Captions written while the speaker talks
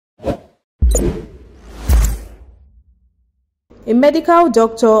A medical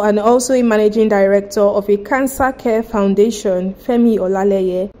doctor and also a managing director of a cancer care foundation, Femi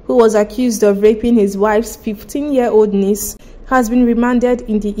Olaleye, who was accused of raping his wife's 15-year-old niece, has been remanded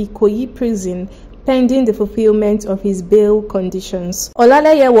in the Ikoyi prison pending the fulfillment of his bail conditions.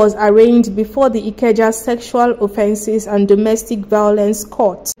 Olaleye was arraigned before the Ikeja Sexual Offences and Domestic Violence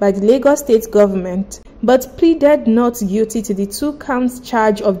Court by the Lagos State government, but pleaded not guilty to the 2-count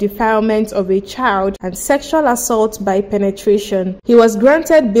charge of defilement of a child and sexual assault by penetration. He was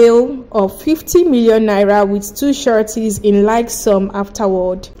granted bail of 50 million naira with 2 sureties in like sum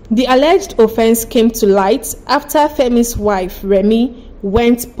afterward. The alleged offense came to light after Femi's wife, Remi,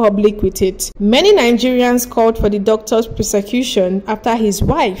 went public with it. Many Nigerians called for the doctor's prosecution after his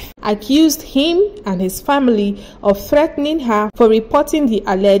wife accused him and his family of threatening her for reporting the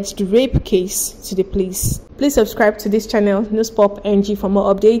alleged rape case to the police. Please subscribe to this channel, Newspop NG, for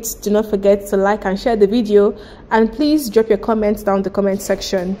more updates. Do not forget to like and share the video, and please drop your comments down the comment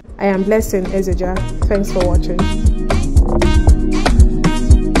section. I am Blessing Ezeja. Thanks for watching.